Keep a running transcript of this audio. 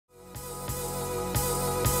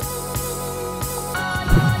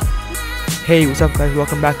Hey, what's up guys,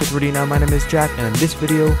 welcome back to 3D Now. My name is Jack, and in this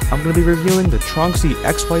video, I'm going to be reviewing the Tronxy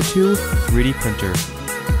XY-2 3D printer.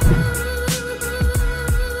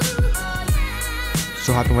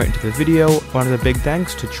 So hopping right into the video, one of the big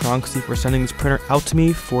thanks to Tronxy for sending this printer out to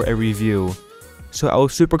me for a review. So I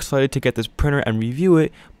was super excited to get this printer and review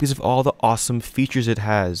it because of all the awesome features it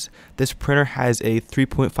has. This printer has a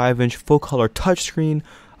 3.5-inch full color touchscreen,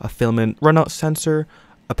 a filament runout sensor,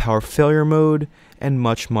 a power failure mode, and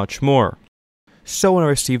much more. So when I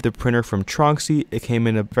received the printer from Tronxy, it came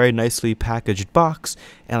in a very nicely packaged box,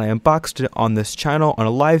 and I unboxed it on this channel on a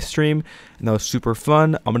live stream, and that was super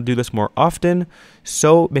fun. I'm going to do this more often,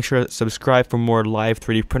 so make sure to subscribe for more live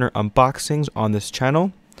 3D printer unboxings on this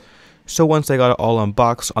channel. So once I got it all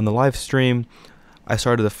unboxed on the live stream, I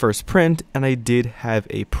started the first print, and I did have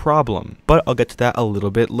a problem, but I'll get to that a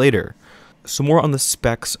little bit later. So more on the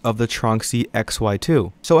specs of the Tronxy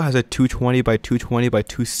XY-2. So it has a 220 by 220 by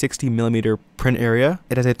 260 millimeter print area.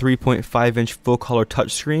 It has a 3.5-inch full color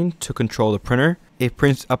touchscreen to control the printer. It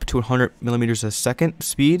prints up to 100 millimeters a second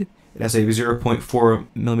speed. It has a 0.4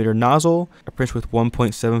 millimeter nozzle. It prints with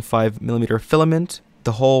 1.75 millimeter filament.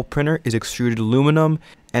 The whole printer is extruded aluminum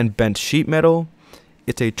and bent sheet metal.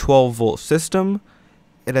 It's a 12-volt system.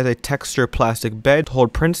 It has a texture plastic bed to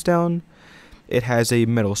hold prints down. It has a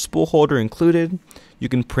metal spool holder included. You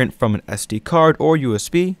can print from an SD card or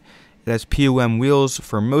USB. It has POM wheels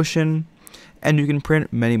for motion. And you can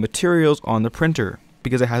print many materials on the printer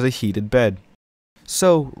because it has a heated bed.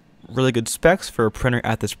 So, really good specs for a printer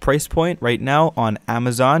at this price point. Right now on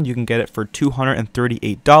Amazon, you can get it for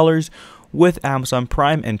 $238 with Amazon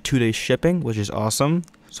Prime and 2-day shipping, which is awesome.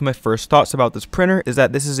 So my first thoughts about this printer is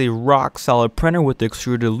that this is a rock solid printer with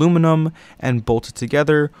extruded aluminum and bolted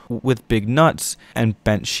together with big nuts and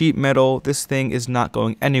bent sheet metal. This thing is not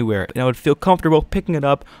going anywhere, and I would feel comfortable picking it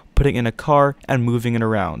up, putting it in a car, and moving it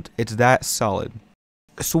around. It's that solid.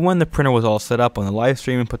 So when the printer was all set up on the live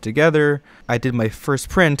stream and put together, I did my first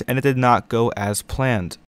print and it did not go as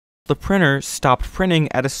planned. The printer stopped printing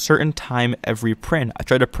at a certain time every print. I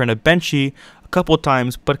tried to print a benchy a couple of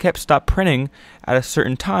times, but it kept stopped printing at a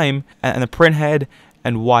certain time, and the print head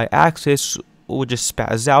and y-axis would just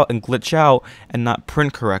spaz out and glitch out and not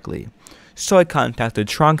print correctly. So I contacted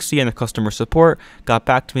Tronxy, and the customer support got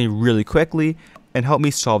back to me really quickly and helped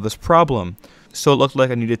me solve this problem. So it looked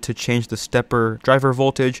like I needed to change the stepper driver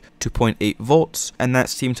voltage to 0.8 volts, and that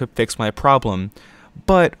seemed to fix my problem.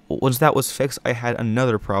 But once that was fixed, I had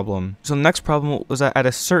another problem. So the next problem was that at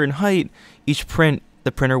a certain height, each print,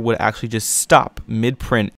 the printer would actually just stop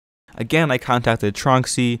mid-print. Again, I contacted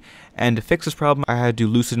Tronxy, and to fix this problem, I had to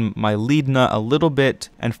loosen my lead nut a little bit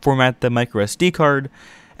and format the micro SD card,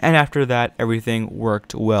 and after that, everything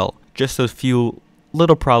worked well. Just those few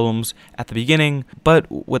little problems at the beginning, but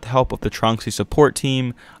with the help of the Tronxy support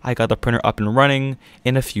team, I got the printer up and running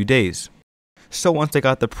in a few days. So once I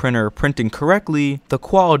got the printer printing correctly, the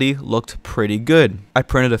quality looked pretty good. I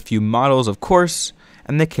printed a few models, of course,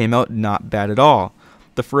 and they came out not bad at all.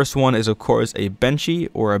 The first one is, of course, a benchy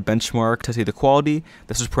or a benchmark to see the quality.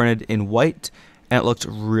 This was printed in white, and it looked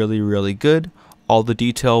really good. All the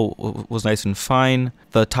detail was nice and fine.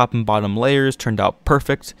 The top and bottom layers turned out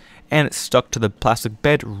perfect, and it stuck to the plastic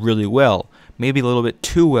bed really well. Maybe a little bit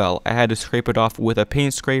too well. I had to scrape it off with a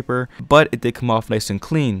paint scraper, but it did come off nice and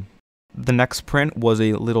clean. The next print was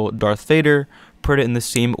a little Darth Vader printed in the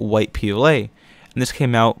same white PLA, and this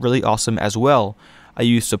came out really awesome as well. I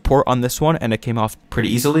used support on this one and it came off pretty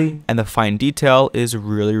easily, and the fine detail is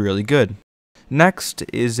really good. Next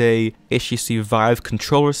is a HTC Vive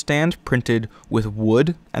controller stand printed with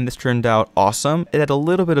wood, and this turned out awesome. It had a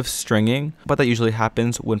little bit of stringing, but that usually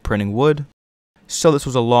happens when printing wood. So this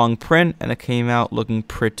was a long print and it came out looking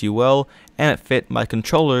pretty well, and it fit my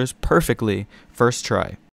controllers perfectly first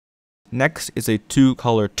try. Next is a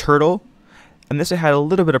 2-color turtle, and this I had a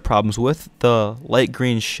little bit of problems with. The light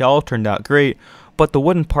green shell turned out great, but the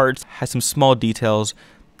wooden parts had some small details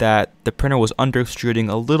that the printer was under extruding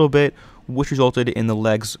a little bit, which resulted in the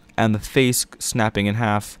legs and the face snapping in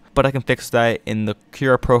half, but I can fix that in the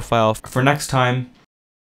Cura profile for next time.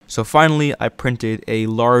 So finally, I printed a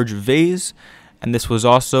large vase, and this was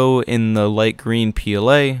also in the light green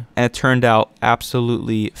PLA, and it turned out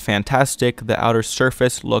absolutely fantastic. The outer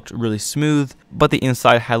surface looked really smooth, but the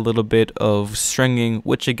inside had a little bit of stringing,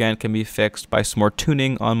 which again can be fixed by some more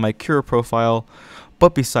tuning on my Cura profile.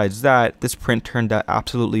 But besides that, this print turned out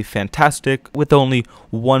absolutely fantastic with only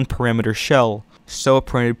 1 parameter shell, so it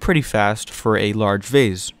printed pretty fast for a large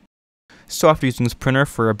vase. So after using this printer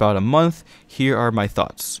for about a month, here are my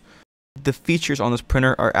thoughts. The features on this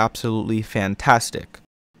printer are absolutely fantastic.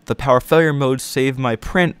 The power failure mode saved my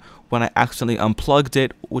print when I accidentally unplugged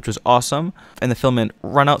it, which was awesome. And the filament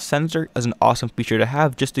runout sensor is an awesome feature to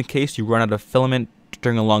have just in case you run out of filament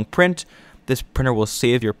during a long print. This printer will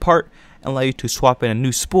save your part and allow you to swap in a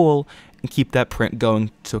new spool and keep that print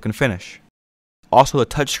going so it can finish. Also, the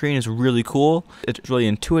touchscreen is really cool. It's really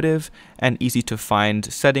intuitive and easy to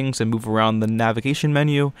find settings and move around the navigation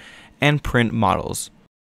menu and print models.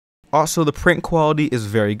 Also, the print quality is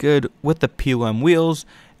very good with the POM wheels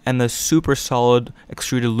and the super solid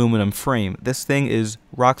extruded aluminum frame. This thing is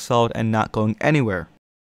rock solid and not going anywhere.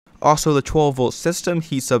 Also, the 12-volt system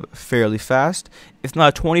heats up fairly fast. It's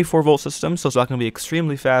not a 24-volt system, so it's not going to be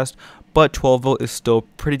extremely fast, but 12-volt is still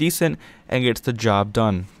pretty decent and gets the job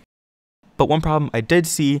done. But one problem I did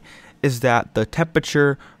see is that the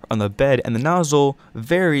temperature on the bed and the nozzle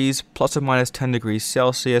varies plus or minus 10 degrees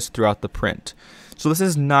Celsius throughout the print. So this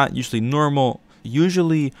is not usually normal.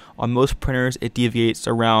 Usually on most printers it deviates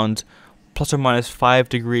around plus or minus 5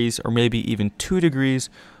 degrees or maybe even 2 degrees,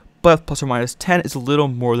 but plus or minus 10 is a little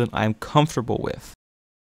more than I'm comfortable with.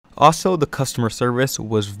 Also, the customer service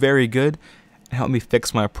was very good and helped me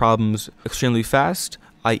fix my problems extremely fast.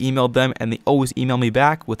 I emailed them and they always email me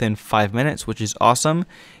back within 5 minutes, which is awesome.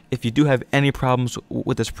 If you do have any problems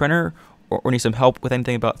with this printer or need some help with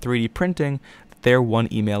anything about 3D printing, they're one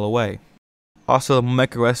email away. Also, the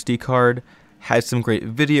micro SD card has some great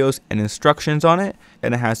videos and instructions on it,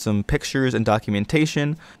 and it has some pictures and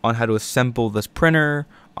documentation on how to assemble this printer,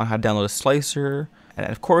 on how to download a slicer, and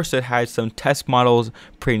of course it has some test models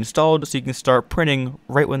pre-installed so you can start printing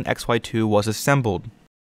right when XY-2 was assembled.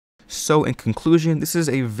 So in conclusion, this is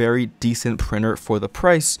a very decent printer for the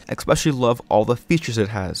price. I especially love all the features it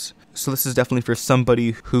has. So this is definitely for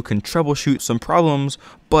somebody who can troubleshoot some problems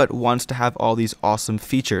but wants to have all these awesome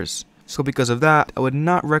features. So because of that, I would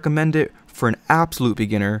not recommend it for an absolute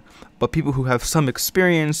beginner, but people who have some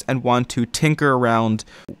experience and want to tinker around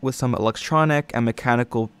with some electronic and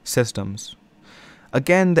mechanical systems.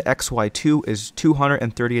 Again, the XY-2 is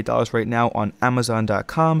 $238 right now on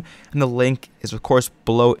Amazon.com, and the link is of course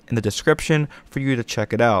below in the description for you to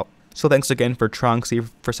check it out. So thanks again for Tronxy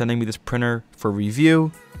for sending me this printer for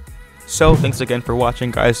review. So thanks again for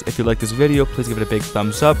watching, guys. If you like this video, please give it a big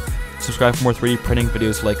thumbs up. Subscribe for more 3D printing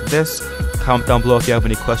videos like this. Comment down below if you have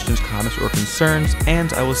any questions, comments, or concerns,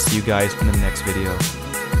 and I will see you guys in the next video.